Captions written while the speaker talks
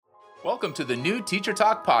Welcome to the new Teacher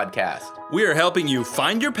Talk podcast. We are helping you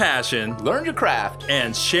find your passion, Learn your craft,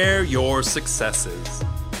 and share your successes.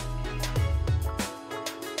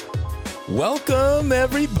 Welcome,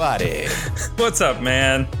 everybody. What's up,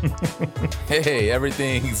 man? Hey,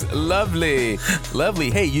 everything's lovely. Lovely.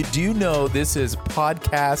 Hey, do you know this is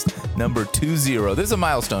podcast number 20? This is a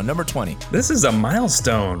milestone, number 20. This is a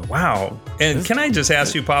milestone. Wow. And can I just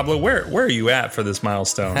ask you, Pablo, where are you at for this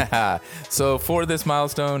milestone? So for this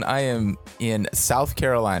milestone, I am in South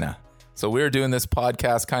Carolina. So we're doing this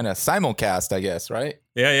podcast kind of simulcast, I guess, right?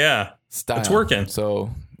 Yeah. Style. It's working.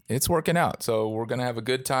 So it's working out. So we're going to have a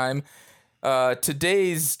good time.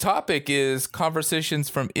 Today's topic is Conversations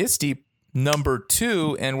from ISTE number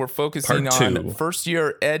 2, and we're focusing on first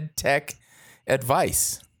year ed tech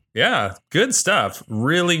advice. Yeah, good stuff.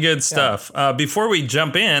 Really good stuff. Before we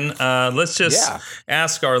jump in, let's just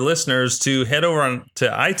ask our listeners to head over to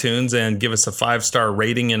iTunes and give us a 5-star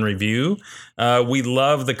rating and review. We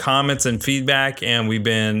love the comments and feedback, and we've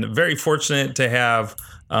been very fortunate to have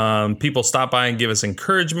people stop by and give us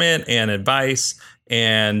encouragement and advice.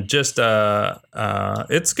 And just,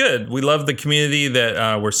 it's good. We love the community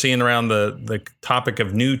that we're seeing around the topic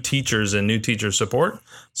of new teachers and new teacher support.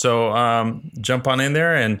 So jump on in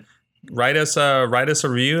there and write us a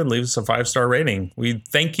review and leave us a 5-star rating. We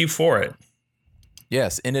thank you for it.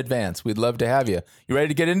 Yes, in advance. We'd love to have you. You ready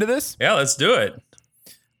to get into this? Yeah, let's do it.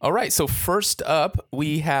 All right. So first up,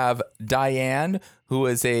 we have Diane, who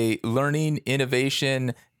is a learning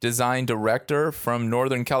innovation design director from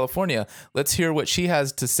Northern California. Let's hear what she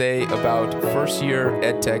has to say about first year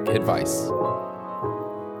EdTech advice.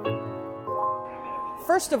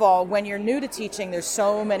 First of all, when you're new to teaching, there's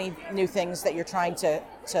so many new things that you're trying to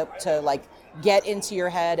like get into your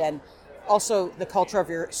head, and also the culture of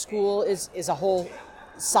your school is a whole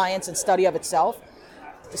science and study of itself.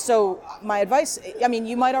 So my advice, I mean,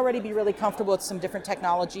 you might already be really comfortable with some different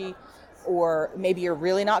technology, or maybe you're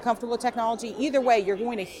really not comfortable with technology. Either way, you're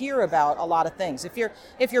going to hear about a lot of things. If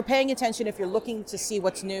you're paying attention, if you're looking to see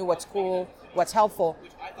what's new, what's cool, what's helpful,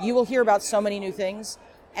 you will hear about so many new things.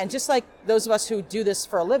 And just like those of us who do this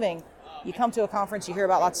for a living, you come to a conference, you hear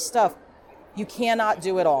about lots of stuff. You cannot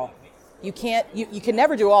do it all. You can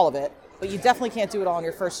never do all of it, but you definitely can't do it all in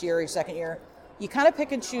your first year or your second year. You kind of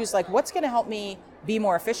pick and choose, like, what's going to help me be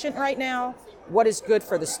more efficient right now? What is good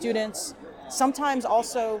for the students? Sometimes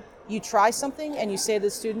also, you try something and you say to the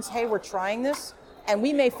students, hey, we're trying this, and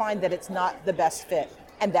we may find that it's not the best fit,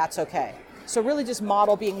 and that's okay. So really just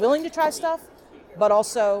model being willing to try stuff, but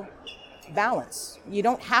also balance. You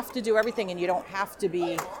don't have to do everything, and you don't have to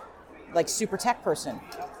be like super tech person.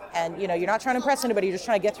 And you're not trying to impress anybody, you're just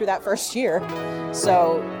trying to get through that first year.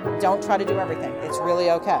 So don't try to do everything. It's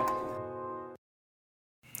really okay.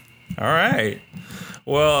 All right.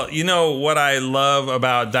 Well, what I love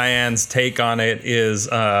about Diane's take on it is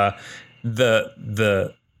the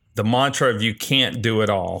mantra of you can't do it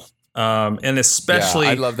all. And especially,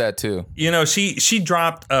 I love that too. She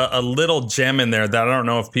dropped a little gem in there that I don't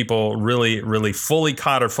know if people really, really fully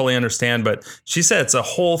caught or fully understand, but she said it's a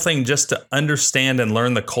whole thing just to understand and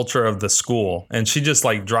learn the culture of the school. And she just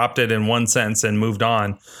dropped it in one sentence and moved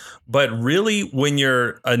on. But really, when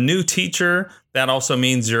you're a new teacher, that also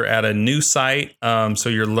means you're at a new site. So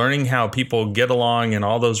you're learning how people get along and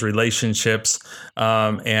all those relationships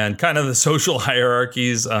and kind of the social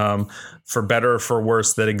hierarchies, for better or for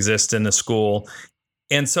worse, that exist in a school.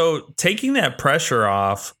 And so taking that pressure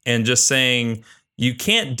off and just saying you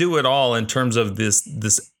can't do it all in terms of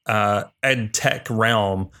this ed tech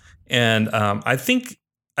realm. And I think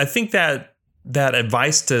that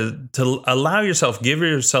advice to allow yourself, give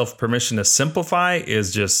yourself permission to simplify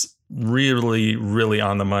is just really, really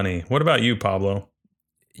on the money. What about you, Pablo?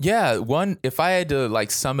 Yeah, if I had to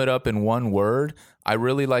sum it up in one word, I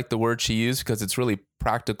really like the word she used because it's really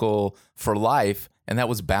practical for life, and that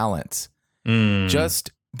was balance.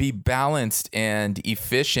 Just be balanced and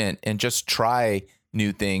efficient and just try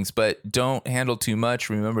new things, but don't handle too much.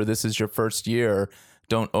 Remember, this is your first year.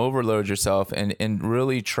 Don't overload yourself, and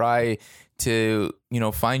really try to,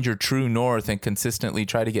 find your true north and consistently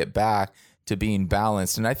try to get back to being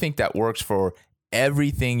balanced. And I think that works for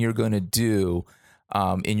everything you're going to do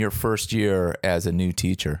in your first year as a new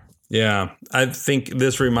teacher. Yeah, I think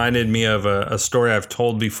this reminded me of a story I've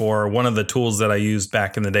told before. One of the tools that I used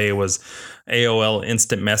back in the day was AOL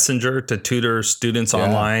Instant Messenger to tutor students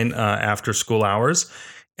online after school hours.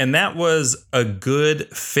 And that was a good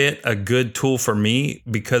fit, a good tool for me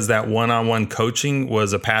because that one-on-one coaching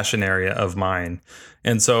was a passion area of mine.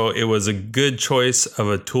 And so it was a good choice of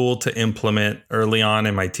a tool to implement early on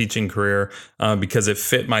in my teaching career because it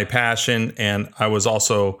fit my passion. And I was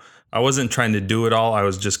also I wasn't trying to do it all. I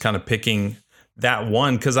was just kind of picking that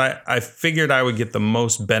one because I figured I would get the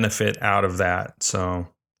most benefit out of that. So,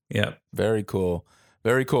 yeah. Very cool.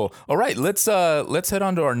 Very cool. All right, let's head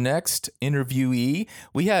on to our next interviewee.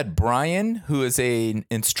 We had Brian, who is an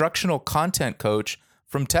instructional content coach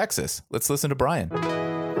from Texas. Let's listen to Brian.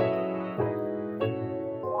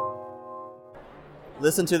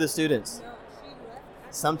 Listen to the students.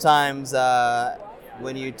 Sometimes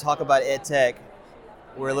when you talk about ed tech,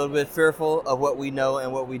 we're a little bit fearful of what we know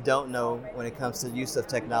and what we don't know when it comes to use of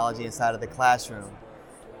technology inside of the classroom.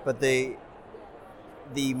 But the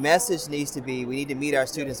message needs to be, we need to meet our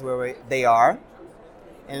students where they are.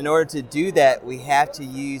 And in order to do that, we have to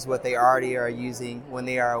use what they already are using when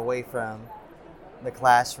they are away from the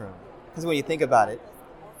classroom. Because when you think about it,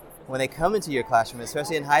 when they come into your classroom,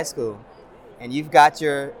 especially in high school, and you've got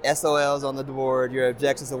your SOLs on the board, your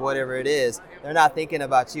objectives or whatever it is, they're not thinking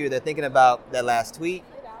about you. They're thinking about that last tweet.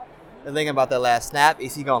 They're thinking about that last snap.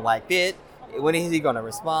 Is he going to like it? When is he going to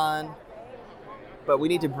respond? But we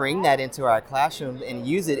need to bring that into our classroom and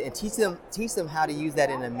use it and teach them how to use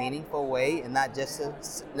that in a meaningful way and not just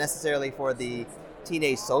necessarily for the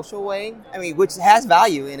teenage social way. I mean, which has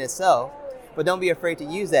value in itself, but don't be afraid to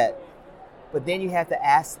use that. But then you have to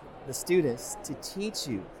ask the students to teach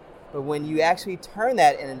you. But when you actually turn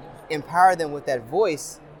that and empower them with that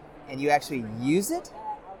voice and you actually use it,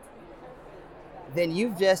 then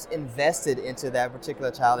you've just invested into that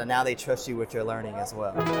particular child and now they trust you with your learning as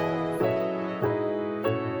well.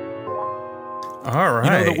 All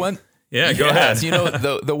right. The one, go ahead.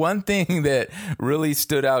 The one thing that really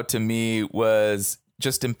stood out to me was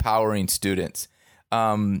just empowering students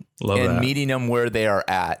and meeting them where they are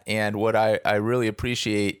at. And what I really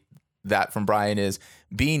appreciate that from Brian is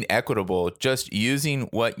being equitable, just using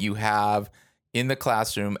what you have in the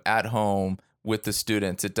classroom at home with the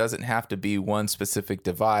students. It doesn't have to be one specific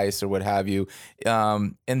device or what have you.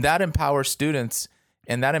 And that empowers students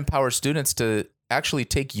to actually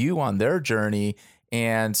take you on their journey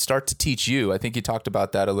and start to teach you. I think you talked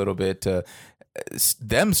about that a little bit, to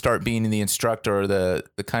them start being the instructor or the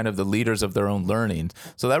kind of the leaders of their own learning.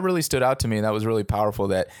 So that really stood out to me. And that was really powerful,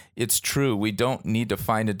 that it's true. We don't need to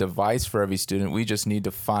find a device for every student. We just need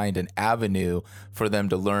to find an avenue for them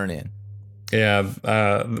to learn in. Yeah,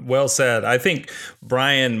 well said. I think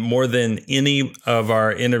Brian, more than any of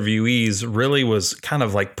our interviewees, really was kind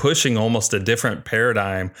of like pushing almost a different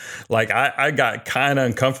paradigm. Like I got kind of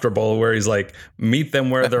uncomfortable where he's like, meet them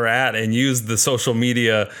where they're at and use the social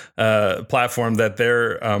media platform that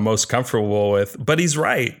they're most comfortable with. But he's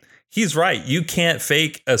right. He's right. You can't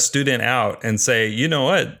fake a student out and say, you know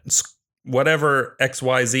what, whatever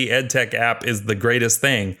XYZ EdTech app is the greatest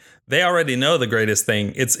thing. They already know the greatest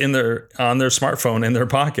thing. It's on their smartphone in their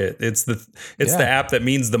pocket. It's the app that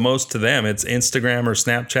means the most to them. It's Instagram or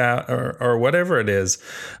Snapchat or whatever it is.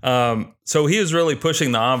 So he was really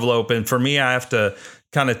pushing the envelope, and for me, I have to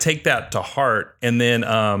kind of take that to heart. And then,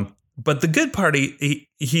 but the good part,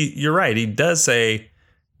 you're right. He does say,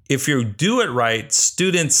 if you do it right,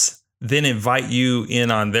 students then invite you in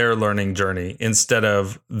on their learning journey instead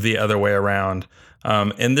of the other way around.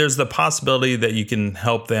 And there's the possibility that you can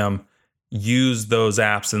help them use those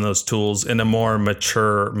apps and those tools in a more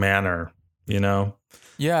mature manner,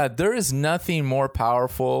 Yeah, there is nothing more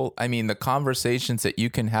powerful. I mean, the conversations that you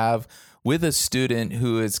can have with a student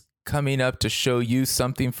who is coming up to show you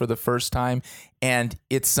something for the first time, and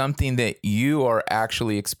it's something that you are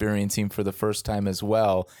actually experiencing for the first time as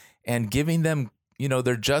well, and giving them,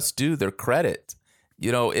 their just due, their credit.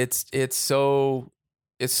 It's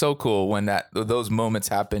so cool when those moments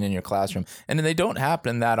happen in your classroom, and they don't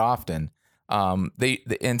happen that often. And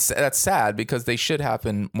that's sad because they should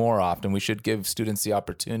happen more often. We should give students the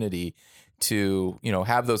opportunity to,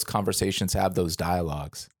 have those conversations, have those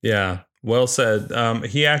dialogues. Yeah, well said.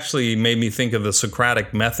 He actually made me think of the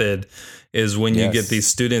Socratic method. Is when you get these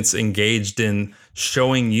students engaged in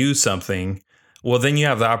showing you something, well, then you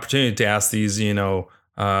have the opportunity to ask these,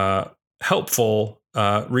 helpful,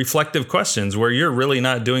 reflective questions where you're really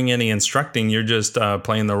not doing any instructing. You're just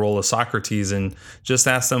playing the role of Socrates and just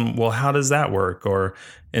ask them, well, how does that work? Or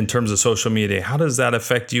in terms of social media, how does that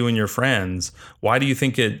affect you and your friends? Why do you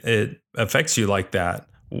think it affects you like that?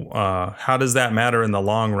 How does that matter in the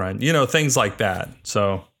long run? Things like that.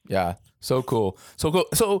 So, yeah, so cool.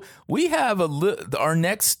 So we have our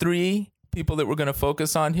next three people that we're going to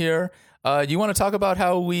focus on here. You want to talk about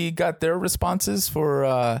how we got their responses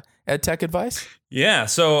for EdTech advice? Yeah,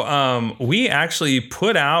 so we actually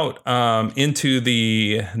put out into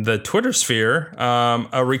the Twitter sphere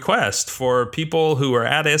a request for people who are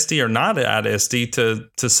at ISTE or not at ISTE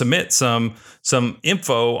to submit some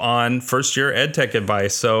info on first year EdTech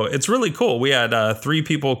advice. So it's really cool. We had 3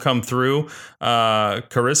 people come through: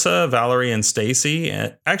 Carissa, Valerie, and Stacy.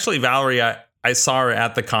 Actually, Valerie, I saw her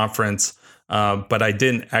at the conference. But I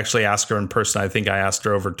didn't actually ask her in person. I think I asked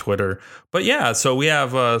her over Twitter. But yeah, so we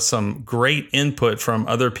have some great input from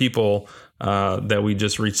other people that we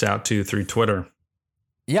just reached out to through Twitter.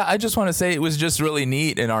 Yeah, I just want to say it was just really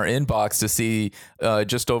neat in our inbox to see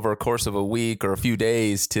just over a course of a week or a few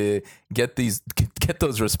days to get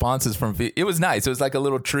those responses from. It was nice. It was like a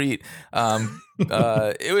little treat.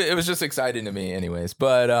 It was just exciting to me, anyways.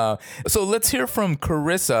 But so let's hear from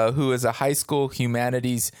Carissa, who is a high school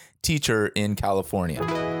humanities teacher in California.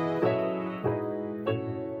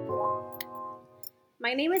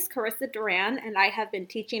 My name is Carissa Duran, and I have been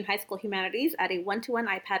teaching high school humanities at a one-to-one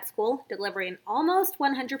iPad school, delivering almost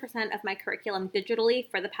 100% of my curriculum digitally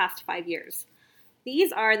for the past 5 years.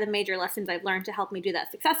 These are the major lessons I've learned to help me do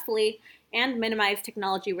that successfully and minimize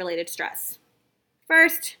technology-related stress.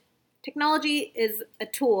 First, technology is a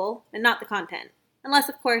tool and not the content, unless,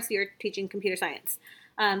 of course, you're teaching computer science.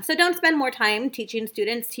 So don't spend more time teaching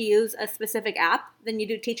students to use a specific app than you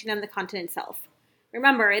do teaching them the content itself.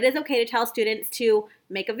 Remember, it is okay to tell students to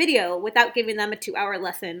make a video without giving them a 2-hour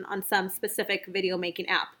lesson on some specific video making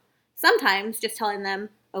app. Sometimes just telling them,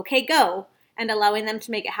 okay, go, and allowing them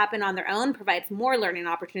to make it happen on their own provides more learning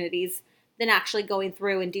opportunities than actually going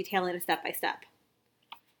through and detailing it step by step.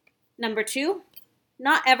 Number 2,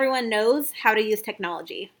 not everyone knows how to use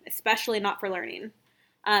technology, especially not for learning.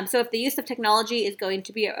 So if the use of technology is going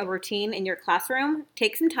to be a routine in your classroom,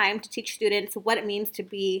 take some time to teach students what it means to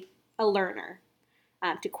be a learner.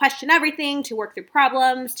 To question everything, to work through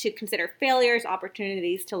problems, to consider failures,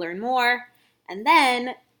 opportunities to learn more, and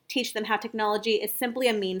then teach them how technology is simply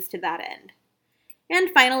a means to that end.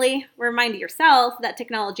 And finally, remind yourself that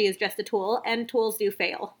technology is just a tool, and tools do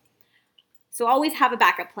fail. So always have a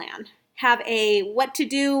backup plan. Have a what to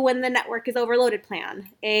do when the network is overloaded plan,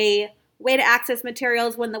 a way to access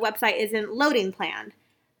materials when the website isn't loading plan,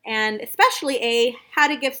 and especially a how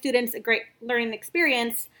to give students a great learning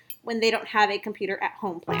experience when they don't have a computer at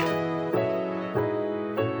home plan.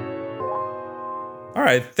 All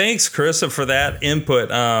right. Thanks, Carissa, for that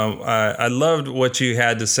input. I loved what you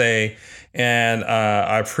had to say, and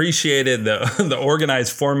I appreciated the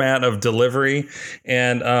organized format of delivery.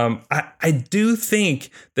 And I do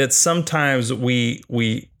think that sometimes we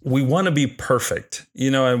want to be perfect,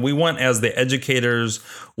 and we want, as the educators,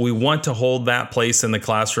 we want to hold that place in the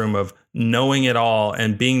classroom of knowing it all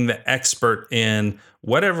and being the expert in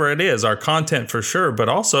whatever it is, our content for sure, but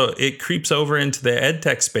also it creeps over into the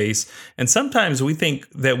EdTech space. And sometimes we think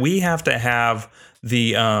that we have to have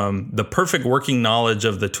the perfect working knowledge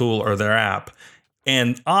of the tool or their app.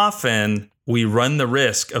 And often we run the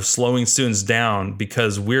risk of slowing students down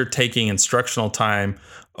because we're taking instructional time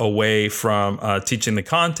away from teaching the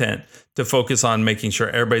content to focus on making sure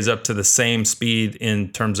everybody's up to the same speed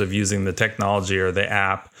in terms of using the technology or the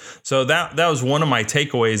app. So that was one of my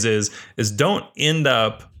takeaways is don't end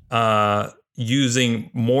up using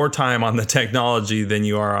more time on the technology than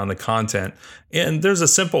you are on the content. And there's a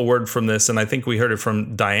simple word from this, and I think we heard it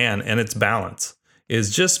from Diane, and it's balance.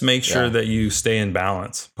 Is just make sure that you stay in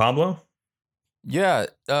balance. Pablo? Yeah,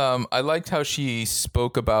 I liked how she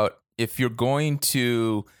spoke about if you're going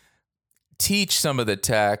to teach some of the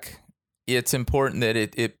tech, it's important that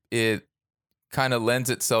it kind of lends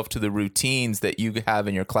itself to the routines that you have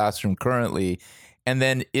in your classroom currently. And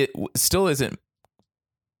then it still isn't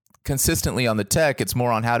consistently on the tech. It's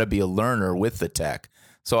more on how to be a learner with the tech.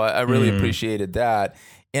 So I really appreciated that.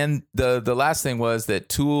 And the last thing was that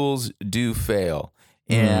tools do fail.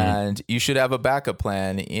 And you should have a backup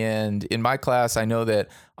plan. And in my class, I know that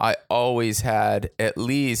I always had at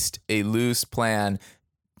least a loose plan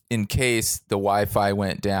in case the Wi-Fi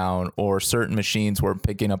went down or certain machines weren't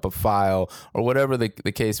picking up a file or whatever the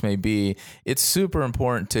case may be. It's super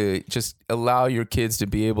important to just allow your kids to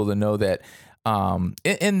be able to know that.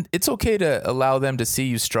 And it's okay to allow them to see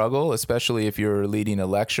you struggle, especially if you're leading a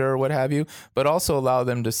lecture or what have you, but also allow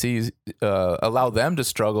them to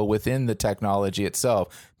struggle within the technology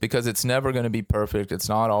itself, because it's never going to be perfect. It's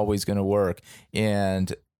not always going to work.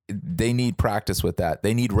 And they need practice with that.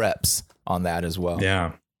 They need reps on that as well.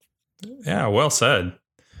 Yeah. Yeah. Well said.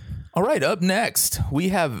 All right. Up next, we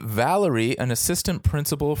have Valerie, an assistant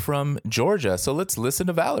principal from Georgia. So let's listen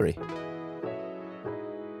to Valerie.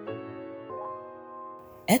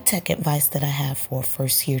 EdTech advice that I have for a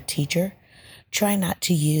first-year teacher: try not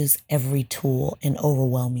to use every tool and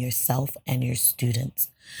overwhelm yourself and your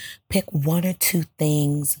students. Pick one or two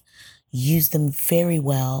things, use them very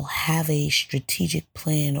well, have a strategic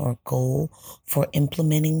plan or goal for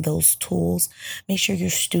implementing those tools. Make sure your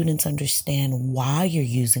students understand why you're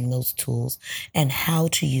using those tools and how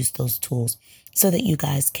to use those tools so that you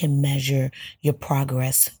guys can measure your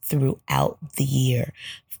progress throughout the year.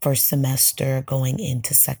 First semester going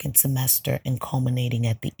into second semester and culminating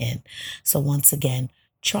at the end. So once again,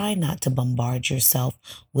 try not to bombard yourself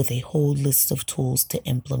with a whole list of tools to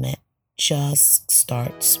implement. Just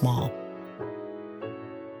start small.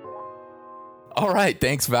 All right.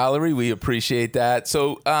 Thanks, Valerie. We appreciate that.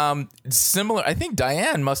 So similar, I think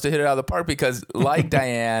Diane must have hit it out of the park because like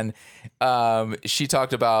Diane, she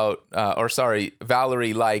talked about,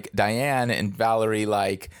 Valerie like Diane and Valerie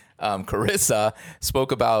like Carissa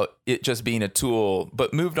spoke about it just being a tool,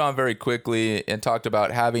 but moved on very quickly and talked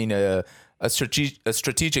about having a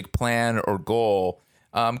strategic plan or goal,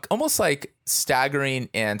 almost like staggering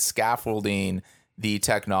and scaffolding the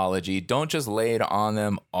technology. Don't just lay it on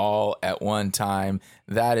them all at one time.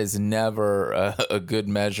 That is never a good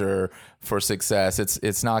measure for success.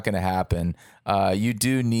 It's not going to happen. You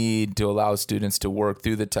do need to allow students to work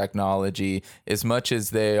through the technology as much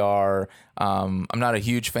as they are. I'm not a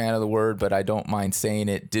huge fan of the word, but I don't mind saying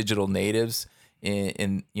it, digital natives.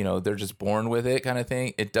 In they're just born with it kind of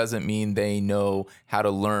thing. It doesn't mean they know how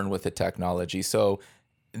to learn with the technology. So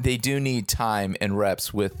they do need time and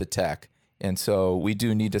reps with the tech. And so we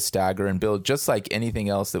do need to stagger and build, just like anything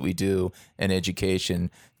else that we do in education,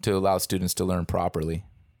 to allow students to learn properly.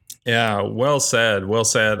 Yeah, well said. Well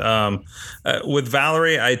said. With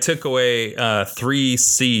Valerie, I took away 3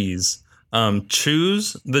 C's.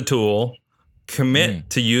 Choose the tool, commit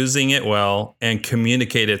to using it well, and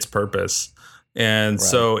communicate its purpose. And Right.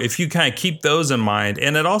 so if you kind of keep those in mind,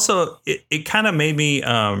 and it also, it kind of made me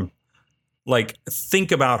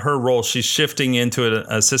think about her role. She's shifting into an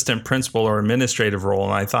assistant principal or administrative role.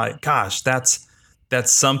 And I thought, gosh, that's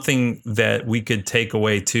something that we could take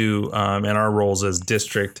away too in our roles as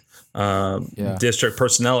district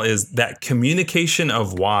personnel, is that communication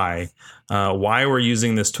of why we're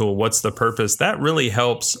using this tool. What's the purpose? That really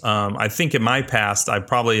helps. I think in my past, I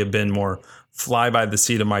probably have been more fly by the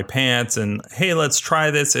seat of my pants and, hey, let's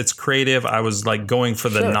try this. It's creative. I was like going for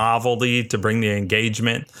the novelty to bring the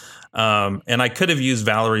engagement. And I could have used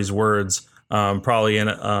Valerie's words probably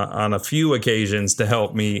on a few occasions to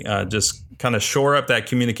help me just kind of shore up that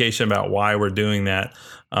communication about why we're doing that.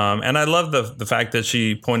 And I love the fact that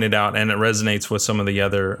she pointed out, and it resonates with some of the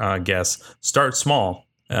other guests, start small.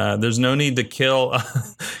 There's no need to kill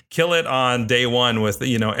it on day one with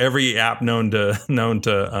every app known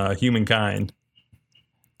to humankind.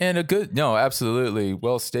 And absolutely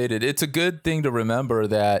well stated. It's a good thing to remember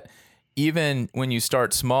that even when you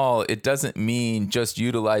start small, it doesn't mean just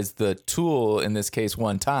utilize the tool, in this case,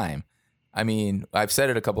 one time. I mean, I've said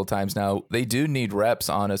it a couple of times now, they do need reps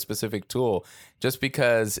on a specific tool. Just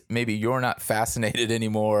because maybe you're not fascinated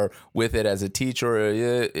anymore with it as a teacher,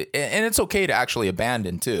 and it's okay to actually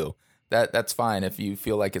abandon too. That's fine if you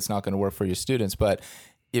feel like it's not going to work for your students. But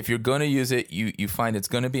if you're going to use it, you find it's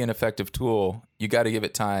going to be an effective tool, you got to give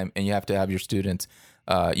it time, and you have to have your students,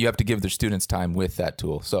 you have to give their students time with that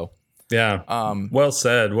tool. So. Yeah. Well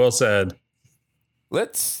said. Well said.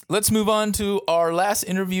 Let's move on to our last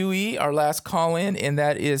interviewee, our last call in, and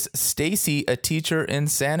that is Stacy, a teacher in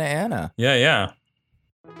Santa Ana. Yeah.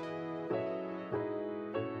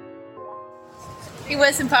 Hey,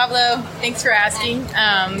 Wes and Pablo. Thanks for asking.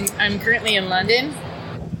 I'm currently in London.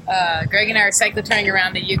 Greg and I are cycloturning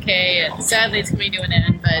around the UK, and sadly it's coming to an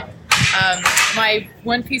end. But my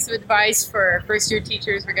one piece of advice for first-year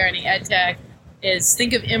teachers regarding EdTech is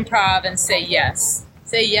think of improv and say yes.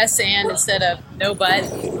 Say yes and instead of no but,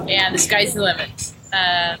 and the sky's the limit.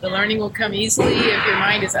 The learning will come easily if your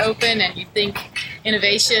mind is open and you think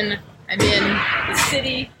innovation. I'm in the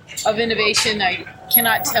city of innovation. I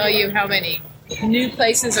cannot tell you how many new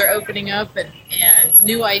places are opening up and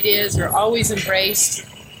new ideas are always embraced.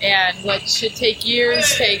 And what should take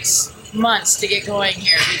years takes months to get going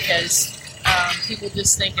here because people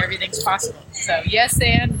just think everything's possible. So yes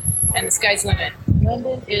and the sky's the limit.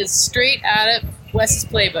 London is straight out of Wes's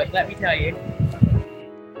playbook, let me tell you.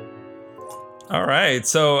 All right.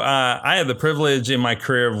 So I had the privilege in my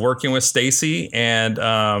career of working with Stacy, and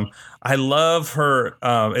I love her.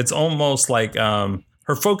 It's almost like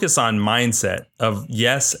her focus on mindset of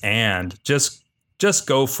yes and just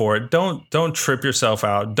go for it. Don't trip yourself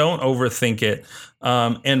out. Don't overthink it,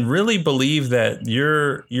 and really believe that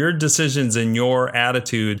your decisions and your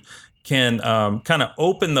attitude can kind of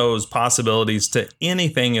open those possibilities to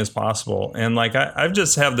anything is possible. And like I've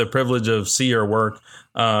just have the privilege of see her work,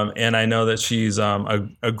 and I know that she's a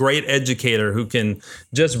great educator who can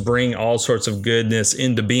just bring all sorts of goodness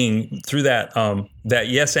into being through that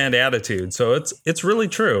yes and attitude. So it's really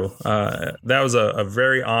true. That was a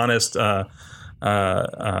very honest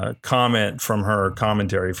comment from her,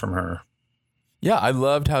 commentary from her. Yeah, I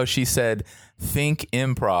loved how she said, think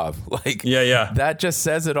improv. Like, yeah. That just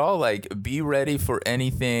says it all. Like, be ready for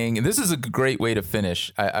anything. And this is a great way to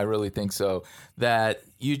finish. I really think so. That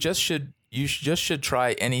you just should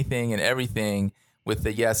try anything and everything with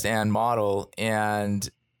the yes and model. And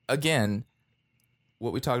again,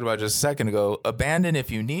 what we talked about just a second ago, abandon if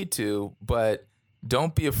you need to, but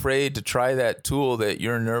don't be afraid to try that tool that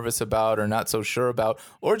you're nervous about or not so sure about,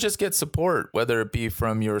 or just get support, whether it be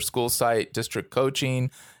from your school site, district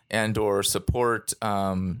coaching, and or support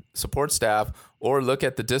staff, or look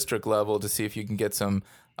at the district level to see if you can get some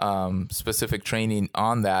specific training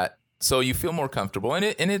on that, so you feel more comfortable. And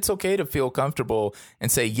it's okay to feel comfortable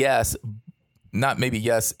and say yes, not maybe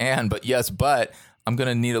yes and, but yes, but I'm going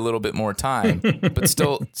to need a little bit more time, but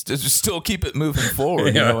still keep it moving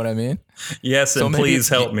forward. Yeah. You know what I mean? Yes, and so please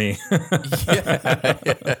help me.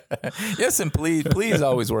 Yeah. Yes, and please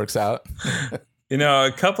always works out. You know,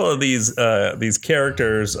 a couple of these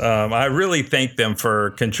characters, I really thank them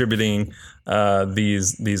for contributing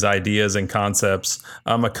these ideas and concepts.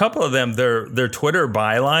 A couple of them, their Twitter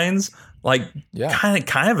bylines, like kind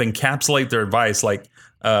of encapsulate their advice. Like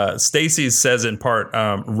Stacy says in part,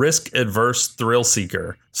 risk adverse thrill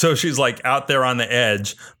seeker. So she's like out there on the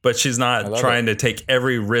edge, but she's not trying to take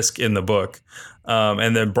every risk in the book.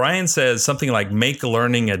 And then Brian says something like make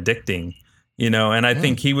learning addicting. You know, and I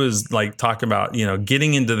think he was like talking about, you know,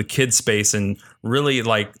 getting into the kid space and really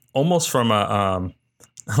like almost from a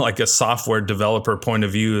like a software developer point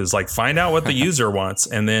of view is like find out what the user wants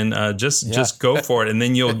and then just go for it. And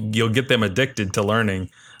then you'll get them addicted to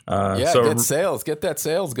learning. So get that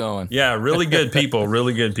sales going. Yeah. Really good people.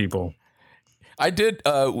 Really good people. I did.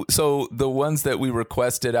 So the ones that we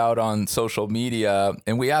requested out on social media,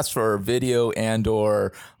 and we asked for video and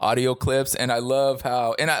or audio clips. And I love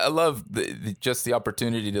I love just the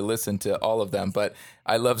opportunity to listen to all of them. But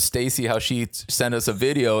I love Stacy, how she sent us a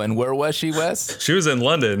video. And where was she, Wes? She was in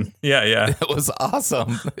London. Yeah. It was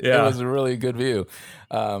awesome. Yeah. It was a really good view.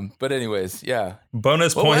 But anyways, yeah.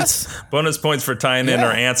 Bonus points for tying in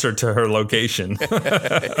her answer to her location.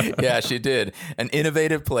 Yeah, she did. An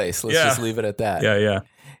innovative place. Let's just leave it at that.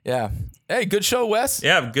 Yeah. Hey, good show, Wes.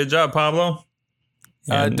 Yeah, good job, Pablo.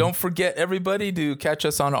 Don't forget, everybody, to catch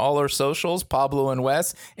us on all our socials, Pablo and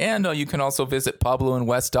Wes. And you can also visit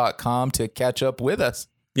pabloandwes.com to catch up with us.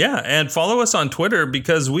 Yeah, and follow us on Twitter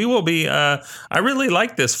because we will be, I really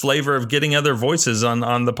like this flavor of getting other voices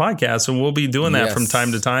on the podcast, and we'll be doing that from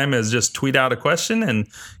time to time as just tweet out a question and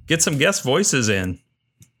get some guest voices in.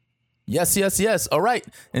 Yes. All right.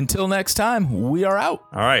 Until next time, we are out.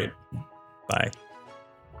 All right. Bye.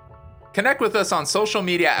 Connect with us on social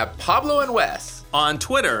media at Pablo and Wes. On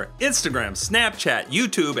Twitter, Instagram, Snapchat,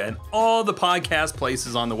 YouTube, and all the podcast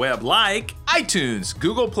places on the web like iTunes,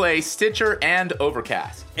 Google Play, Stitcher, and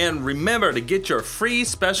Overcast. And remember to get your free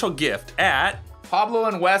special gift at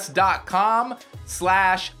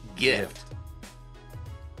pabloandwes.com/gift.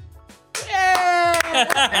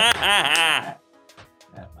 Yay!